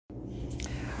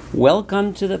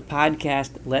Welcome to the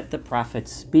podcast, Let the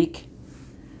Prophets Speak.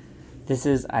 This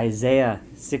is Isaiah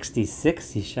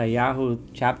 66, Yeshayahu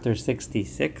chapter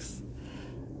 66,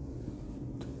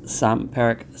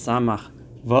 Parak Samach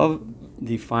Vav,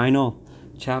 the final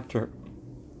chapter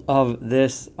of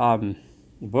this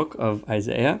book of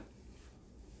Isaiah.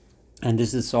 And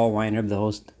this is Saul Weinreb, the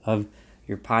host of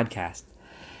your podcast.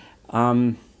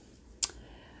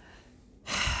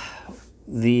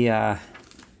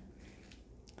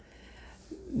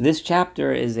 This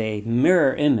chapter is a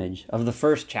mirror image of the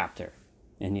first chapter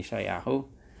in Yeshayahu.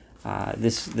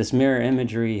 This mirror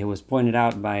imagery was pointed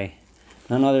out by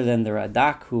none other than the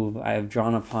Radak, who I have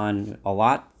drawn upon a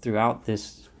lot throughout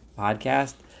this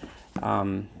podcast.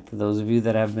 For those of you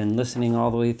that have been listening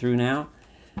all the way through now,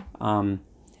 and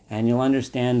you'll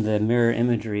understand the mirror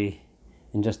imagery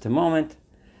in just a moment.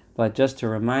 But just to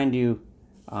remind you,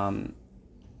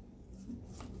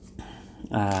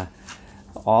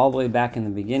 all the way back in the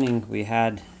beginning, we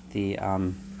had the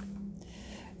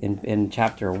in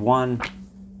chapter 1,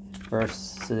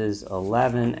 verses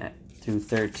 11 through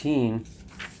 13,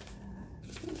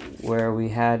 where we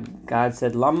had God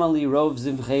said, "Lama li rov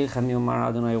zivcheichem yomar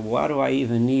Adonai." Why do I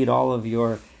even need all of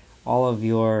your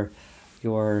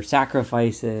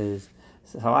sacrifices?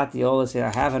 Salati Ola said,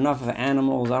 I have enough of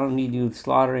animals. I don't need you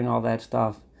slaughtering all that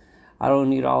stuff. I don't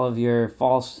need all of your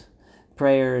false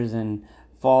prayers and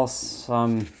false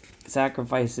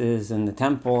sacrifices and the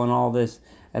temple and all this.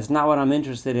 That's not what I'm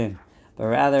interested in. But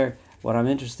rather, what I'm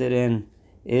interested in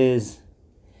is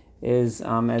as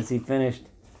he finished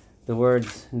the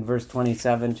words in verse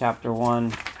 27, chapter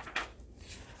 1.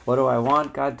 What do I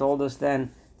want? God told us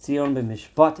then, Tzion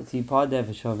b'mishpat tipadeh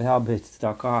v'shoveh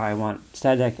b'tzedakah. I want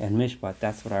tzedek and mishpat.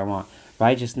 That's what I want.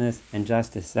 Righteousness and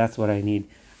justice. That's what I need.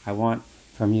 I want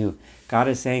from you. God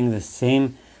is saying the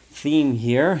same theme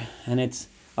here, and it's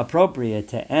appropriate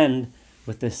to end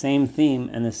with the same theme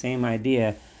and the same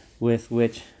idea with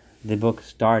which the book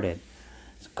started.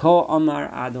 Ko Amar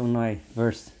Adonai,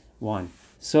 verse 1.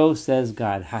 So says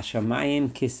God,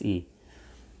 Hashamayim kis'i.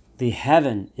 The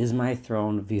heaven is my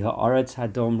throne, v'ha'aretz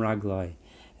hadom ragloi,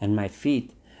 and my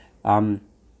feet, and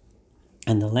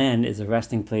the land is a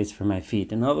resting place for my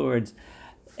feet. In other words,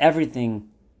 everything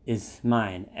is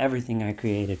mine. Everything I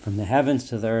created, from the heavens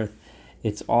to the earth,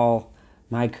 it's all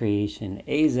my creation.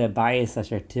 Eze bayis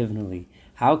asher tivnuli.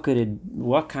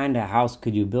 What kind of house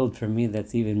could you build for me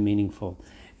that's even meaningful?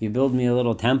 You build me a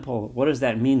little temple. What does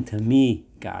that mean to me?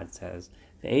 God says.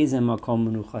 Eze makom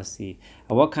menuchasi.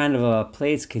 What kind of a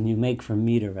place can you make for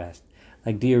me to rest?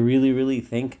 Like, do you really, really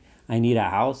think I need a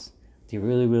house? Do you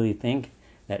really, really think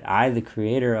that I, the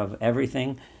creator of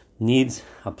everything, needs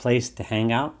a place to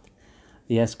hang out?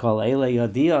 Yes, kol ele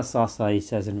yodia sasa, he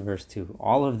says in verse 2.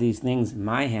 All of these things,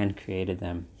 my hand created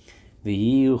them.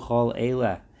 V'yiyu chol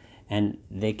ele. And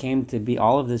they came to be,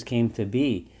 all of this came to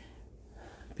be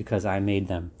because I made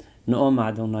them. No'om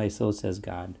Adonai, so says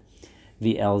God.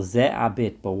 V'el ze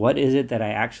abit. But what is it that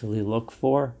I actually look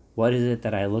for? What is it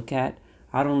that I look at?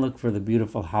 I don't look for the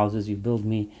beautiful houses you build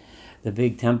me, the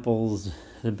big temples,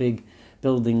 the big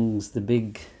buildings, the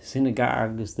big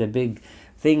synagogues, the big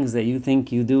things that you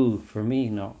think you do for me.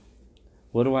 No.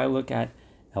 What do I look at?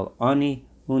 El ani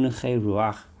uneche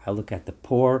ruach. I look at the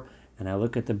poor and I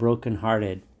look at the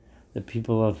brokenhearted, the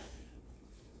people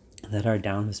that are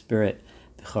down in spirit.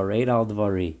 V'chared al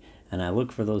dvari. And I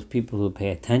look for those people who pay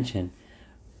attention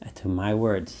to my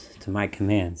words, to my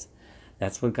commands.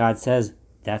 That's what God says.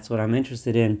 That's what I'm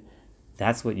interested in.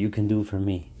 That's what you can do for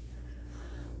me.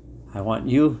 I want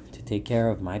you to take care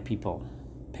of my people.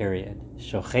 Period.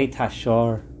 Shochet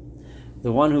hashor,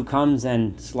 the one who comes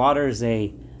and slaughters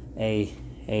an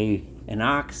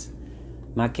ox,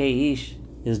 makeish,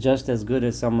 is just as good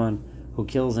as someone who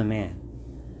kills a man.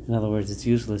 In other words, it's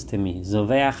useless to me.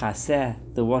 Zoveach haseh,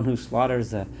 the one who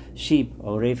slaughters a sheep,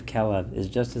 orev kelev, is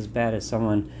just as bad as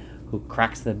someone who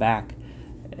cracks the back,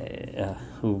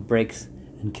 who breaks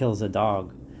and kills a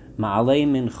dog. Ma'alei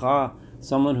mincha,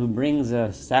 someone who brings a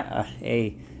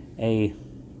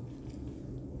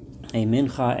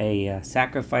mincha, a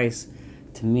sacrifice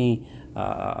to me,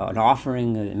 an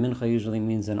offering. Mincha usually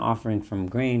means an offering from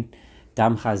grain.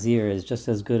 Dam chazir is just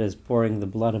as good as pouring the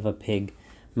blood of a pig.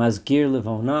 Mazgir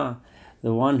levona,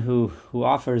 the one who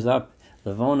offers up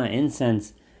levona,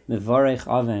 incense, mivarech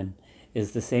oven,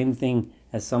 is the same thing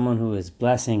as someone who is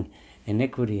blessing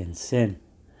iniquity and sin.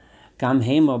 Gam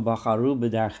hema bacharu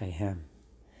b'darchehem,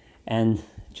 and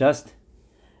just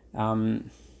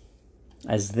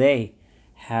as they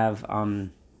have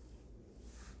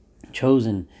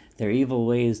chosen their evil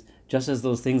ways, just as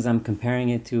those things I'm comparing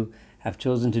it to have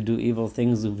chosen to do evil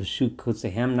things,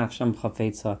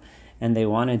 and they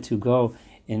wanted to go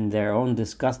in their own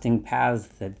disgusting paths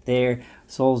that their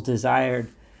souls desired.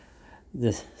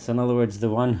 So in other words, the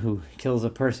one who kills a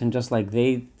person just like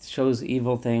they chose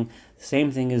evil thing,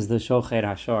 same thing is the Shocher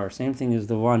Hashor, same thing is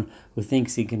the one who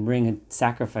thinks he can bring a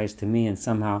sacrifice to me and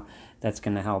somehow that's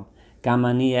going to help.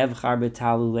 Gamani evchar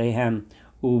betalulehem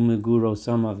umeguro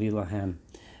soma vilahem.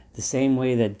 The same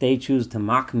way that they choose to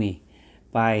mock me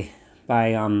by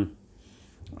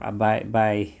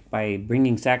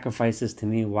bringing sacrifices to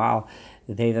me while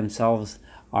they themselves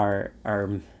are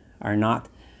not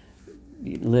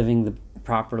living the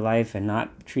proper life and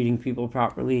not treating people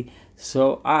properly,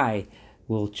 so I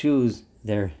will choose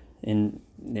their in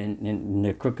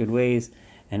their crooked ways,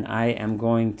 and I am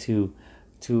going to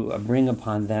bring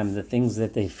upon them the things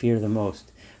that they fear the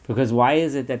most. Because why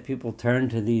is it that people turn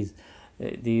to these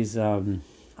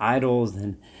idols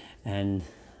and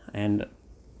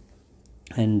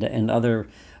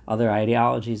other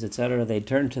ideologies, etc.? They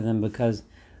turn to them because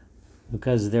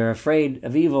they're afraid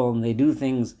of evil, and they do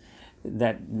things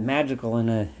that magical in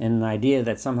an idea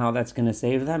that somehow that's going to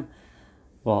save them.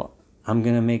 Well, I'm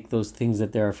going to make those things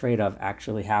that they're afraid of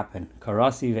actually happen.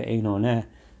 Karasi ve'einoneh,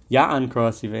 ya'an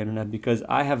karasi ve'einoneh, because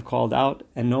I have called out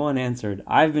and no one answered.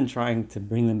 I've been trying to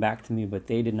bring them back to me, but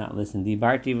they did not listen.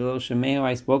 Dibarti v'lo shemeo,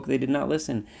 I spoke, they did not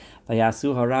listen.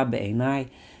 Vayasu hara be'einai,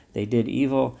 they did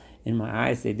evil in my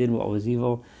eyes, they did what was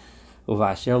evil.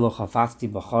 Uva'asher lo chafasti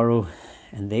b'charu,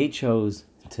 and they chose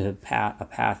to a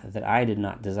path that I did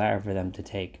not desire for them to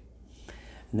take.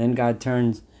 And then God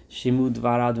turns, Shimu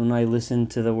dvar Adonai, listen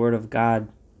to the word of God.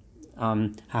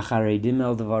 Hacharedim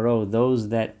el dvaro, those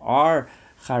that are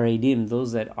charedim,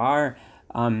 those that are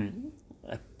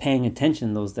paying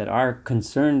attention, those that are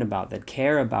concerned about, that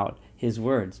care about His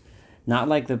words. Not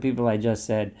like the people I just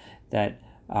said that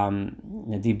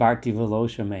dibarti v'lo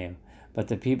shomeu, but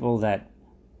the people that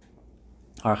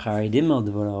are charedim el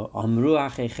dvaro. Amru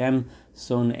achechem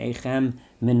son'echem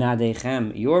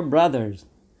minadechem, your brothers,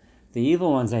 the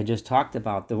evil ones I just talked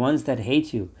about, the ones that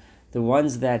hate you, the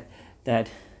ones that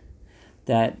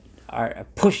are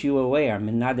push you away, are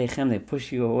minadechem, they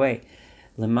push you away.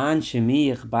 Leman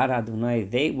shemi yichbar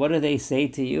Adonai, what do they say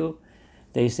to you?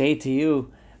 They say to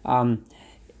you,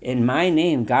 in my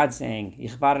name, God saying,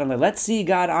 yichbar Adonai, let's see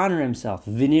God honor Himself.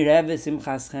 V'nireh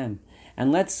v'simchaschem,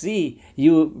 and let's see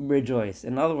you rejoice.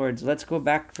 In other words, let's go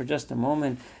back for just a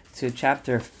moment to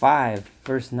chapter 5,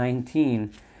 verse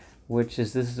 19,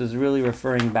 this is really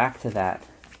referring back to that,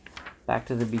 back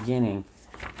to the beginning.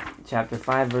 Chapter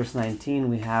 5, verse 19,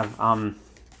 we have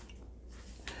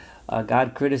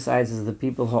God criticizes the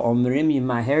people, the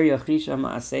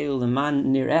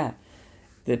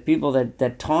people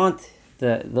that taunt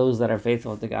those that are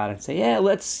faithful to God and say, yeah,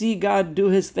 let's see God do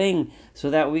His thing so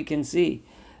that we can see,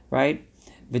 right?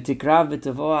 Let's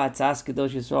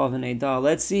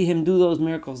see Him do those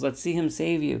miracles. Let's see Him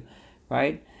save you,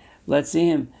 right? Let's see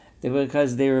Him,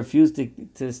 because they refuse to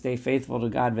stay faithful to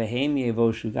God.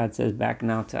 God says back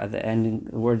now to the ending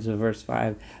words of verse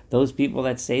 5. Those people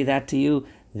that say that to you,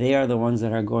 they are the ones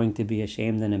that are going to be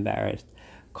ashamed and embarrassed.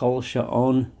 Kol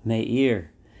sha'on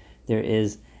me'ir. There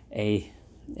is a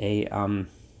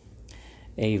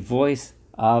voice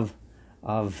of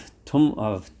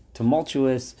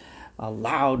tumultuous,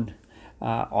 loud,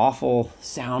 awful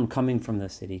sound coming from the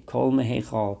city. Kol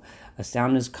mehechal, a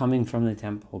sound is coming from the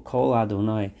temple. Kol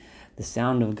Adonai, the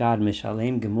sound of God.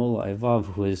 Mishalem gemul evav,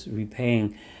 who is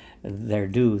repaying their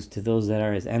dues to those that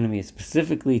are His enemies.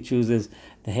 Specifically chooses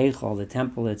the heichal, the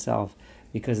temple itself,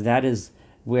 because that is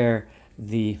where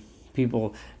the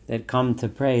people that come to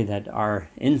pray that are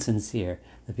insincere,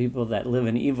 the people that live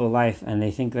an evil life and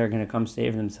they think they're going to come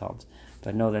save themselves.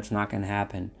 But no, that's not going to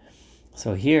happen.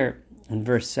 So here in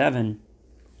verse 7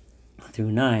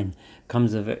 through 9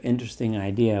 comes an interesting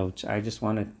idea, which I just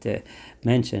wanted to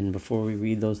mention before we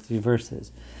read those 3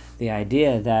 verses. The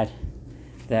idea that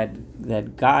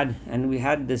God, and we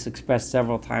had this expressed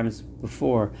several times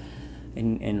before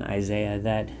in Isaiah,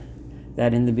 that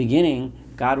in the beginning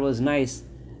God was nice,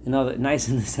 nice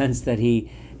in the sense that He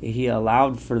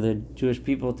allowed for the Jewish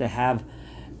people to have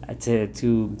to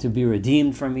be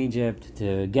redeemed from Egypt,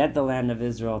 to get the land of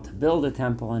Israel, to build a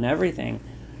temple and everything,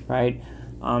 right?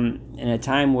 In a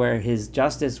time where His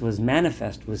justice was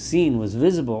manifest, was seen, was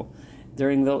visible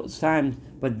during those times,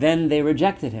 but then they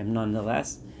rejected Him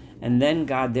nonetheless. And then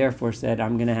God therefore said,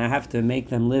 I'm going to have to make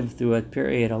them live through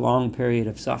a long period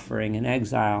of suffering and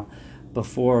exile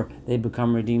before they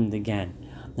become redeemed again.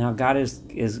 Now God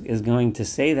is going to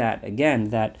say that again,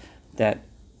 that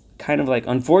kind of like,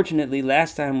 unfortunately,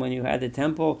 last time when you had the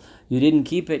temple, you didn't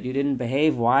keep it, you didn't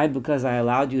behave. Why? Because I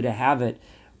allowed you to have it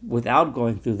without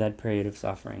going through that period of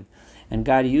suffering. And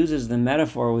God uses the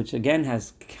metaphor, which again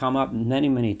has come up many,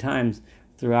 many times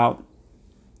throughout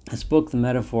this book, the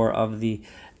metaphor of the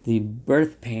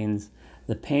birth pains,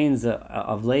 the pains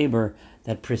of labor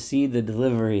that precede the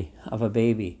delivery of a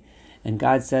baby. And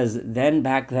God says,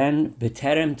 back then,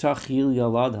 B'terem tachil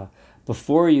yalada,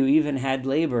 before you even had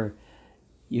labor,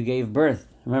 you gave birth.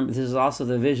 Remember, this is also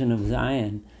the vision of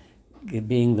Zion,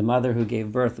 being the mother who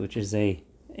gave birth, which is a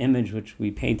image which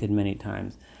we painted many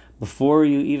times. Before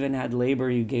you even had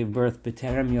labor, you gave birth.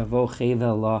 B'terem yavo cheva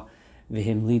Allah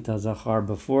v'himlita zachar.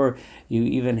 Before you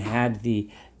even had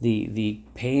the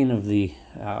pain of the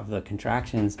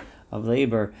contractions of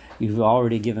labor, you've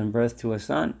already given birth to a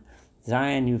son.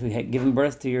 Zion, you've given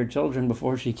birth to your children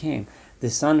before she came. The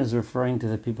son is referring to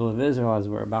the people of Israel, as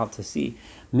we're about to see.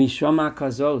 Mishoma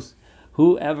kazos.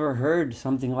 Who ever heard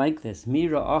something like this?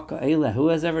 Mira aka eila. Who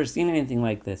has ever seen anything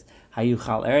like this?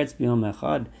 Hayuchal eretz biyom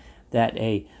echad. That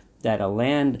a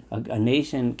land, a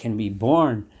nation can be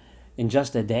born in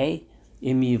just a day.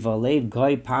 Imi valed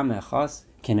goy pam echas.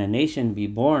 Can a nation be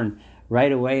born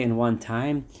right away in one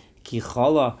time?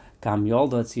 Kichala kam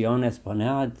yolda tziones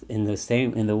bonad. In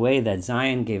the way that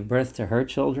Zion gave birth to her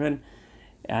children,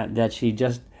 that she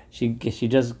just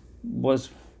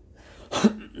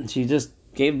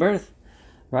gave birth,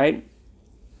 right?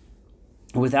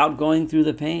 Without going through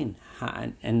the pain.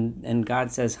 And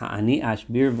God says, Ha'ani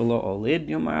ashbir v'lo olid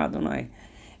yomar Adonai.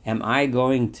 Am I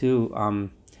going to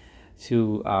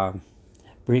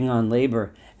bring on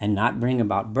labor and not bring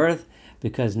about birth?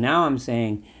 Because now I'm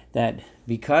saying that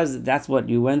because that's what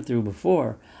you went through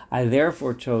before, I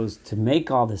therefore chose to make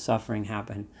all the suffering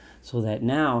happen, so that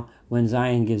now when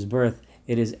Zion gives birth,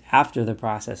 it is after the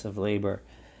process of labor.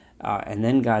 And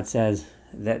then God says,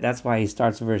 that's why he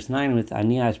starts verse 9 with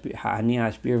Ani ashbir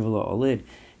v'lo olid.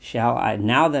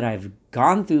 Now that I've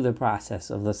gone through the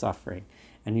process of the suffering,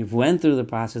 and you've went through the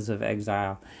process of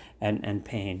exile and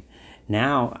pain,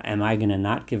 now am I going to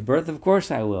not give birth? Of course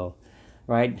I will,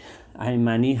 right? Am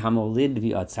I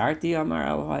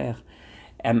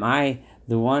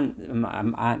the one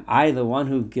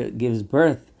who gives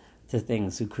birth to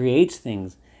things, who creates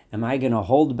things? Am I going to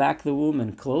hold back the womb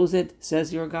and close it,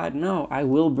 says your God? No, I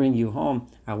will bring you home.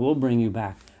 I will bring you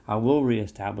back. I will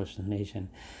reestablish the nation.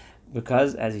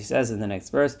 Because, as he says in the next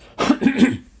verse,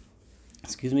 Simchu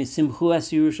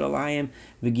es Yerushalayim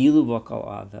v'gilu v'kol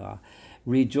avera.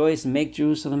 Rejoice, make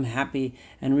Jerusalem happy,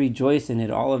 and rejoice in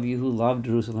it, all of you who love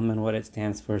Jerusalem and what it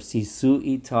stands for. Sisu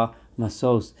ita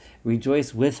masos.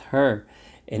 Rejoice with her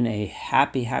in a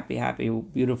happy, happy, happy,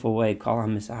 beautiful way.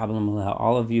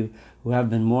 All of you who have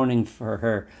been mourning for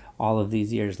her all of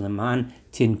these years. Leman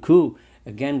tinku.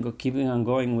 Again, keeping on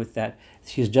going with that.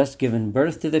 She's just given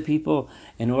birth to the people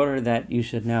in order that you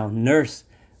should now nurse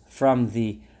from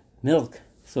the milk,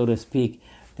 so to speak,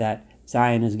 that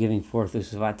Zion is giving forth,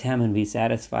 and be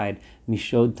satisfied,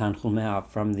 mishod tanchumea,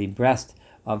 from the breast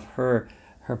of her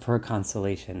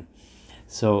consolation.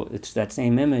 So it's that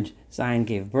same image. Zion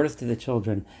gave birth to the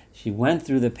children. She went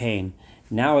through the pain.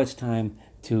 Now it's time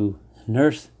to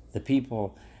nurse the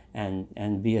people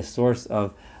and be a source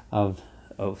of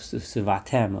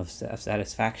suvatem, of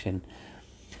satisfaction.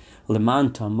 Leman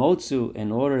tamotzu,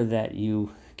 in order that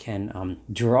you can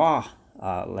draw,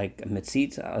 like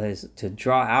mitzitza is to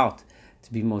draw out.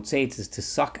 To be motzetz is to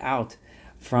suck out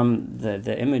from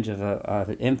the image of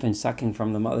an infant sucking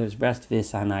from the mother's breast.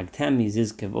 V'sanagtem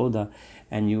miziz kevoda,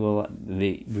 and you will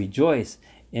rejoice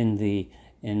in the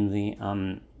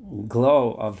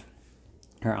glow of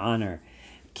her honor.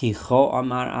 Kicho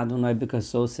amar Adonai, because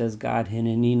so says God,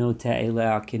 Hinenino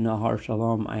te'elea kinahar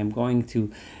shalom. I am going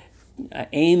to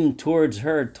aim towards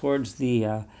her, towards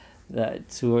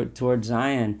towards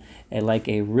Zion, like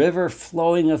a river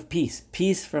flowing of peace.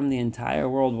 Peace from the entire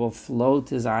world will flow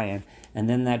to Zion, and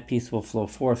then that peace will flow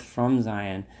forth from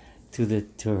Zion to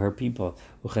her people.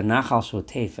 Uchenachal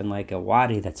shotef, and like a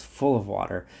wadi that's full of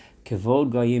water.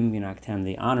 Kevod goyim vinaktem,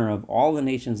 the honor of all the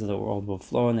nations of the world will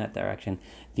flow in that direction.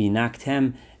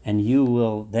 Vinaktem, and you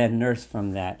will then nurse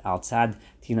from that. Altzad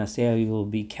tinaseo, you will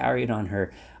be carried on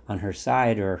her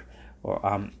side, or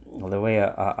the way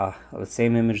the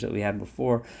same image that we had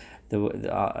before,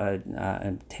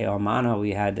 Teomana,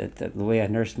 we had the way a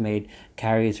nursemaid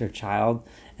carries her child,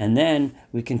 and then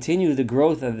we continue the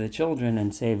growth of the children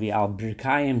and say V'al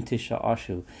birkayim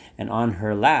tisha'ashu, and on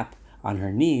her lap, on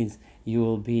her knees, you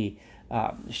will be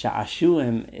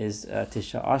sha'ashuim is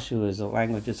tisha'ashu is a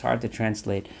language that's hard to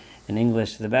translate in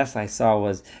English. The best I saw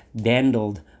was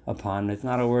dandled upon. It's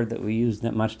not a word that we use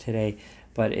that much today,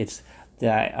 but it's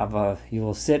you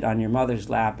will sit on your mother's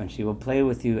lap and she will play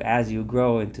with you as you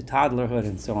grow into toddlerhood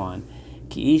and so on.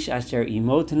 Ki'ish asher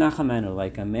imo tenachamenu,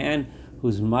 like a man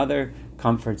whose mother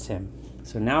comforts him.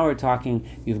 So now we're talking,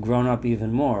 you've grown up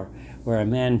even more, where a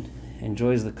man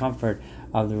enjoys the comfort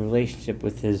of the relationship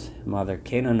with his mother.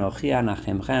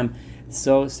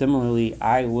 So similarly,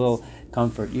 I will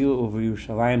comfort you over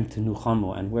Yerushalayim to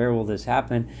Nuchamu. And where will this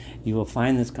happen? You will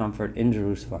find this comfort in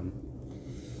Jerusalem.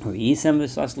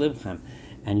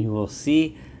 And you will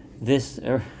see this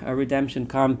redemption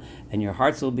come, and your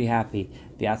hearts will be happy.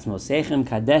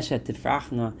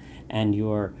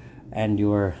 And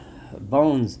your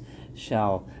bones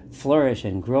shall flourish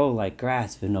and grow like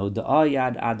grass. And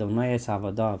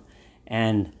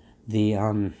the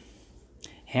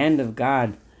hand of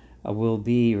God will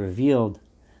be revealed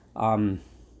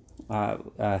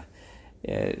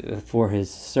for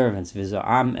his servants.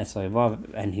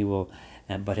 And he will,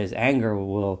 but his anger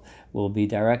will be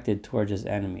directed towards his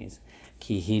enemies.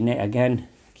 Again,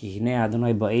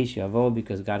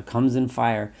 because God comes in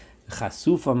fire,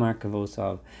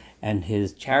 and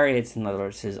his chariots, in other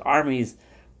words, his armies,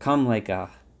 come like a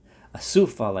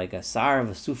sufa, like a sar of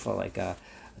a sufa, like a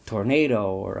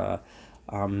tornado, or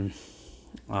I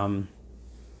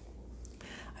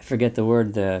forget the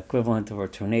word, the equivalent of a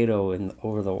tornado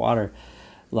over the water.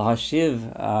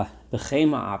 Lahashiv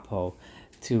b'chema apo,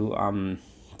 to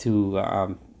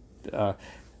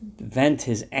vent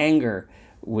his anger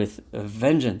with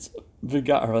vengeance,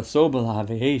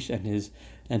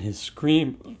 and his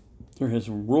scream, or his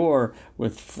roar,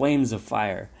 with flames of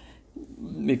fire.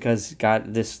 Because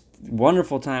God, this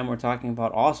wonderful time we're talking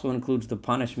about also includes the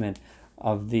punishment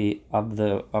of the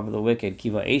wicked.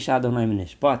 Kiva eish Adonai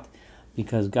minishpat,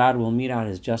 because God will mete out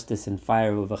his justice in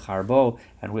fire with a charbo,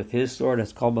 and with his sword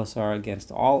as kol basar,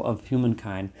 against all of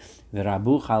humankind.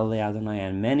 V'rabu chalei Adonai,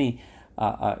 and many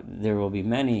there will be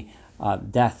many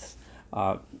deaths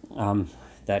that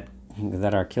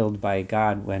are killed by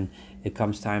God when it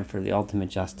comes time for the ultimate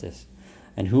justice.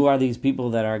 And who are these people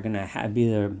that are going to be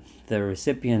the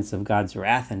recipients of God's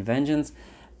wrath and vengeance?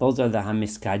 Those are the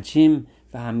hamiskadshim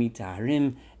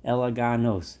v'hamitaharim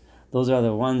elaganos. Those are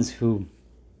the ones who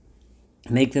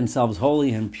make themselves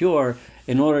holy and pure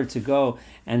in order to go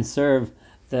and serve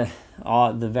the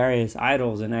various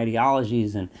idols and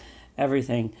ideologies and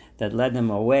everything that led them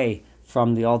away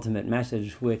from the ultimate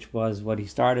message, which was what he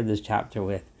started this chapter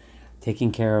with: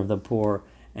 taking care of the poor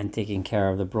and taking care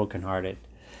of the brokenhearted.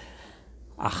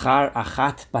 Achar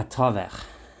achat batovech,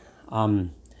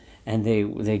 and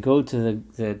they go to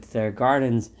their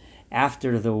gardens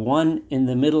after the one in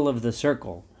the middle of the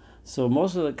circle. So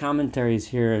most of the commentaries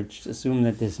here assume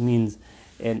that this means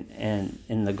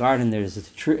in the garden there's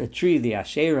a tree, the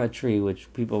Asherah tree,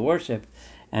 which people worship,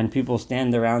 and people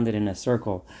stand around it in a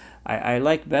circle. I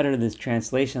like better this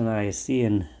translation that I see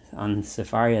on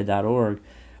Sefaria.org,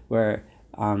 where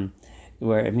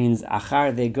it means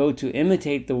achar, they go to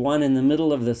imitate the one in the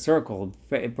middle of the circle.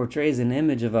 It portrays an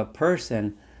image of a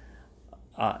person,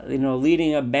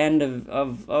 leading a band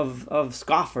of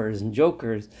scoffers and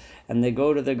jokers, and they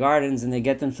go to the gardens and they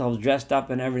get themselves dressed up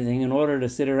and everything in order to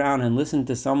sit around and listen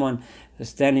to someone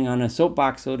standing on a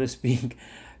soapbox, so to speak,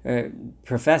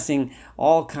 professing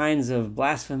all kinds of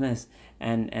blasphemous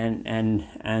and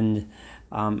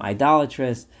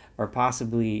idolatrous, or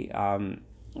possibly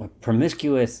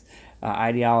promiscuous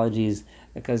ideologies,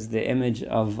 because the image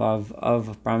of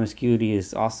promiscuity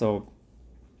is also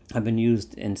have been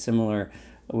used in similar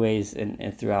ways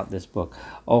and throughout this book.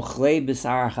 Ochlei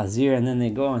b'sar chazir, and then they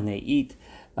go and they eat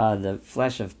the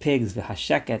flesh of pigs,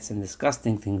 v'hashekets, and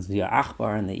disgusting things,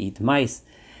 v'ya'achbar, and they eat mice.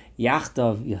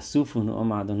 Yachtav yasufun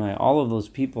Oma Adonai. All of those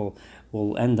people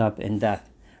will end up in death.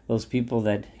 Those people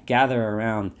that gather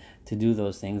around to do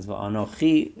those things.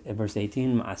 V'anochi, verse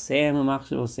 18, ma'aseim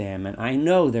u'machshavoseim, and I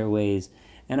know their ways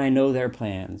and I know their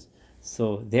plans.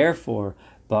 So therefore,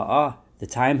 ba'ah, the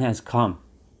time has come.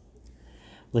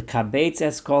 L'kabetz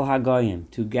eskol hagoyim,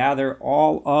 to gather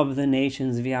all of the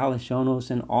nations,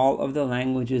 v'alashonos, and all of the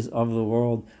languages of the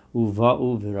world.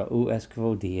 Uva'u v'ra'u es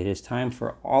kvodi. It is time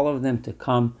for all of them to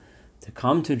come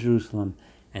to Jerusalem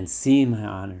and see my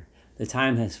honor. The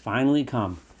time has finally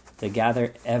come to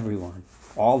gather everyone,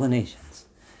 all the nations.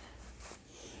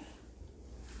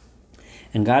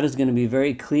 And God is going to be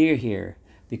very clear here,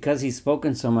 because he's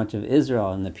spoken so much of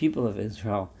Israel and the people of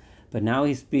Israel, but now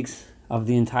he speaks of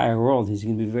the entire world. He's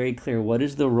going to be very clear. What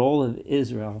is the role of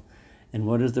Israel, and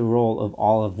what is the role of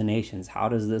all of the nations? How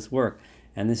does this work?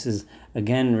 And this is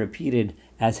again repeated,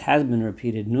 as has been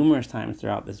repeated numerous times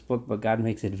throughout this book, but God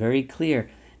makes it very clear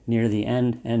near the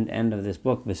end of this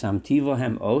book.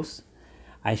 V'samtivohem os,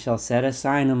 I shall set a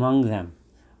sign among them,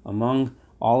 among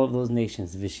all of those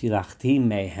nations. V'shilachti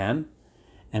mehem,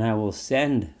 and I will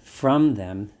send from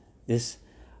them this,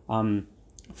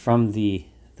 from the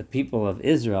the people of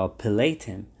Israel,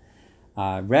 Piletim,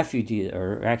 refugees,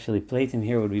 or actually Piletim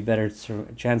here would be better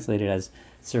translated as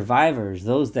survivors,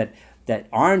 those that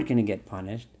aren't going to get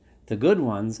punished, the good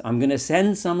ones, I'm going to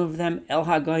send some of them El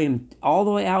Hagoyim all the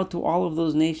way out to all of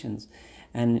those nations.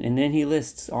 And then he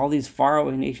lists all these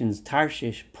faraway nations: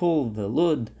 Tarshish, Pul,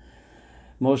 Velud,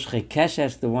 Moshche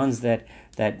Keshesh, the ones that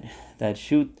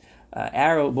shoot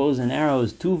bows and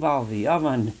arrows, Tuval,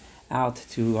 Yavan, out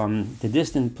to the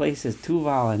distant places,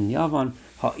 Tuval and Yavan,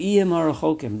 Ha'iyim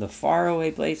Arachokim, the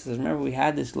faraway places. Remember, we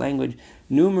had this language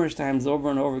numerous times over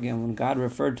and over again when God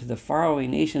referred to the faraway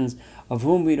nations of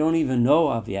whom we don't even know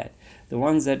of yet. The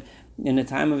ones that in the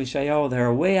time of Yeshayahu,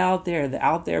 they're way out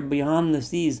there beyond the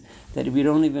seas, that we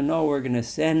don't even know. We're going to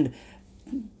send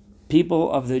people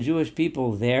of the Jewish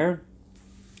people there.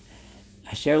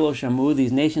 Asher lo shamu,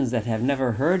 these nations that have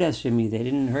never heard Hashemi, they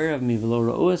didn't hear of me,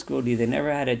 v'lo ra'u es kavodi, they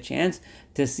never had a chance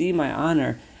to see my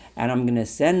honor, and I'm going to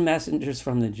send messengers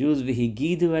from the Jews,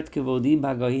 v'higidu et kavodi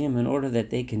b'goyim, in order that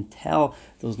they can tell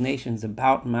those nations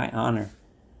about my honor.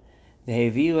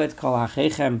 V'heviu et kol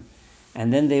achechem,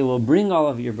 and then they will bring all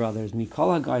of your brothers,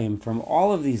 mikol hagoyim, from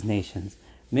all of these nations,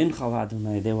 min chal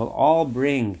Adonai, they will all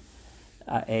bring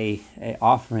a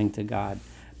offering to God.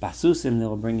 Basusim, they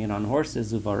will bring it on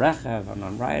horses, uvarechev, and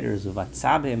on riders,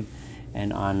 uvatzabim,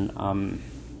 and on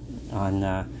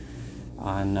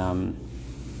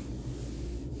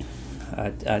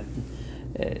a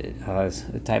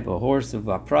type of horse,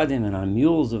 uvapradim, and on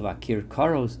mules, uvakir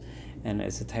karos, and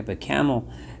it's a type of camel.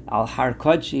 Al har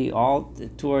kodshi, all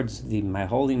towards my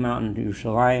holy mountain,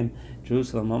 Yerushalayim,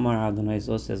 Jerusalem. Omar Adonai,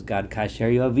 so says God,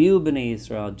 kasher yaviu b'nei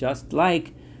Yisrael, just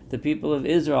like the people of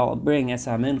Israel bring es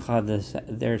hamincha,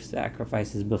 their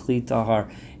sacrifices, b'chli tahar,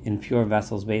 in pure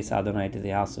vessels, beis Adonai, to the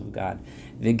house of God.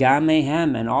 V'gam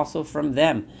mehem, and also from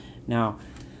them. Now,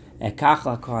 ekach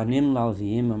lakohanim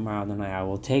lalviim, amar Adonai, I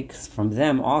will take from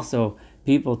them also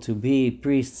people to be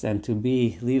priests and to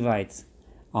be Levites.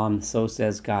 So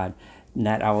says God. And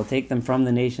that I will take them from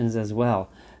the nations as well.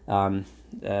 There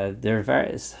are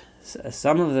various.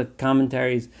 Some of the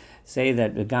commentaries say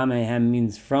that Gamehem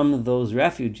means from those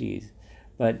refugees,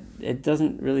 but it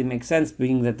doesn't really make sense,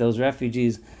 being that those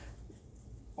refugees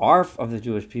are of the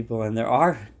Jewish people and there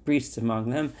are priests among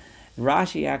them.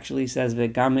 Rashi actually says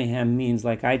that Gamehem means,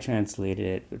 like I translated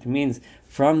it, which means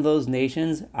from those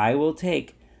nations I will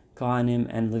take Kohanim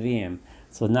and Leviim.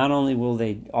 So not only will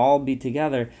they all be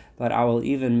together, but I will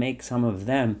even make some of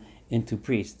them into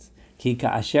priests. Ki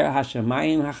ka'asher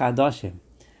hashamayim hachadoshim,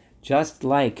 just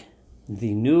like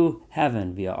the new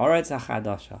heaven, via Oretz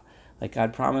HaChadasha, like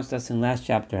God promised us in last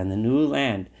chapter, and the new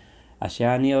land, Asher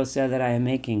Ani said that I am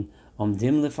making,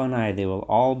 Omdim Lefanai, they will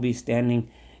all be standing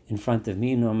in front of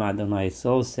me, Noam Adonai.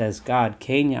 So says God,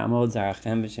 Ken Ya'amod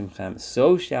Zarachem V'Shemchem,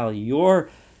 so shall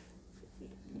your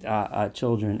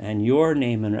children and your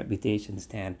name and reputation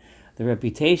stand. The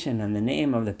reputation and the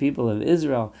name of the people of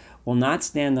Israel will not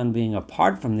stand on being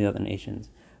apart from the other nations,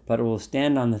 but it will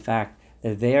stand on the fact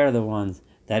that they are the ones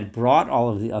that brought all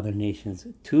of the other nations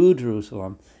to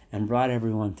Jerusalem and brought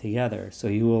everyone together. So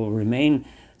you will remain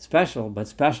special, but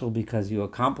special because you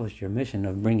accomplished your mission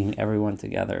of bringing everyone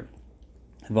together.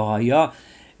 And it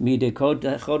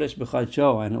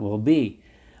will be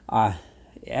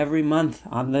every month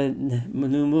on the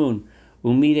new moon,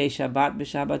 umidei Shabbat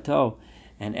b'Shabbato,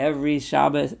 and every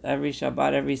Shabbat, every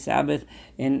Sabbath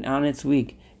on its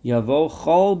week, Yavo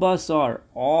chol basar,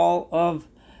 all of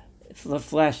the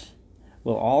flesh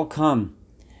will all come.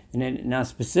 And then, now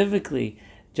specifically,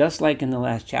 just like in the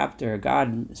last chapter,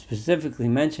 God specifically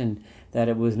mentioned that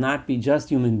it would not be just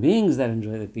human beings that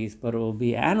enjoy the peace, but it will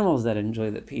be animals that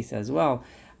enjoy the peace as well.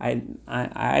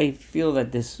 I feel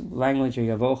that this language of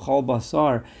Yavo chol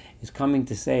basar is coming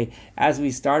to say, as we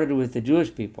started with the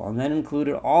Jewish people and then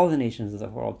included all the nations of the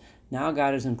world, now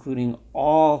God is including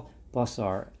all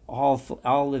basar,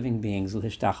 all living beings.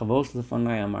 L'hishtachavos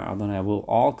lefanai amar Adonai, will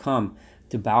all come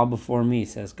to bow before me,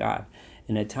 says God,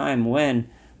 in a time when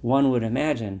one would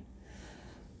imagine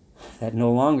that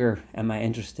no longer am I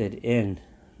interested in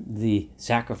the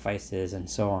sacrifices and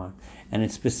so on. And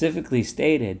it's specifically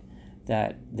stated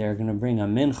that they're going to bring a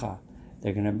mincha.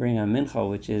 They're going to bring a mincha,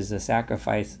 which is a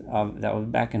sacrifice that was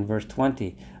back in verse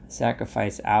 20, a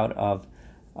sacrifice out of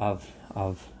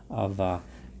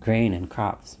grain and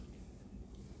crops.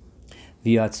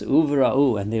 V'yatzu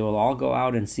v'ra'u, and they will all go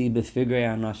out and see b'figrei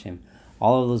anashim,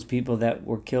 all of those people that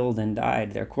were killed and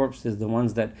died, their corpses, the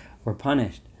ones that were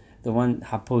punished, the one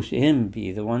haposhim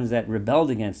be, the ones that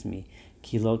rebelled against me.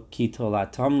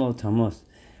 Kitolatam lo tamus,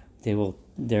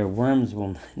 their worms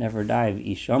will never die.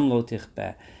 Isham lo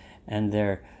tichbeh, and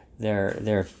their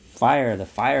fire, the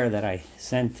fire that I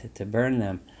sent to burn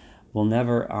them, will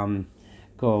never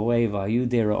go away.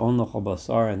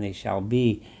 And they shall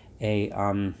be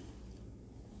a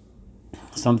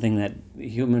something that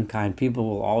humankind, people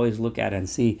will always look at and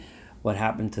see what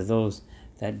happened to those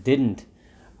that didn't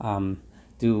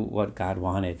do what God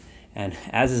wanted. And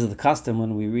as is the custom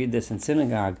when we read this in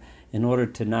synagogue, in order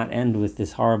to not end with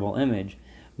this horrible image,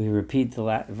 we repeat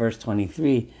the verse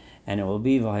 23, and it will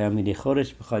be V'hayamidei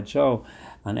chodesh b'chodsho,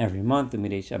 on every month,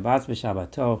 Midei Shabbat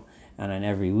b'Shabbato, and on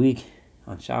every week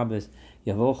on Shabbos.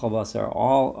 Yavo chol basar,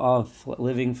 all of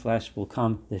living flesh will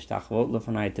come l'shtachvot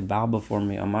lefanai, to bow before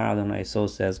me. Amar Adonai, so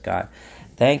says God.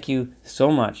 Thank you so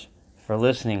much for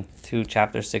listening to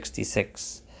chapter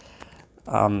 66.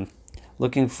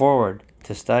 Looking forward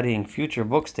to studying future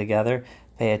books together.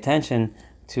 Pay attention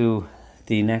to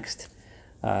the next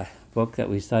book that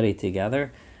we study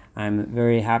together. I'm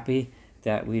very happy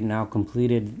that we now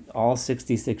completed all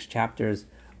 66 chapters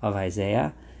of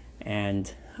Isaiah,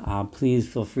 and please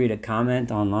feel free to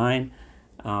comment online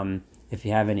if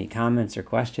you have any comments or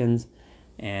questions,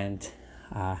 and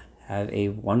have a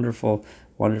wonderful,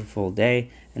 wonderful day,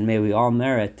 and may we all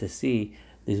merit to see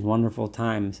these wonderful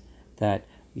times that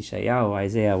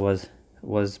Isaiah was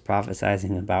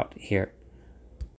prophesizing about here.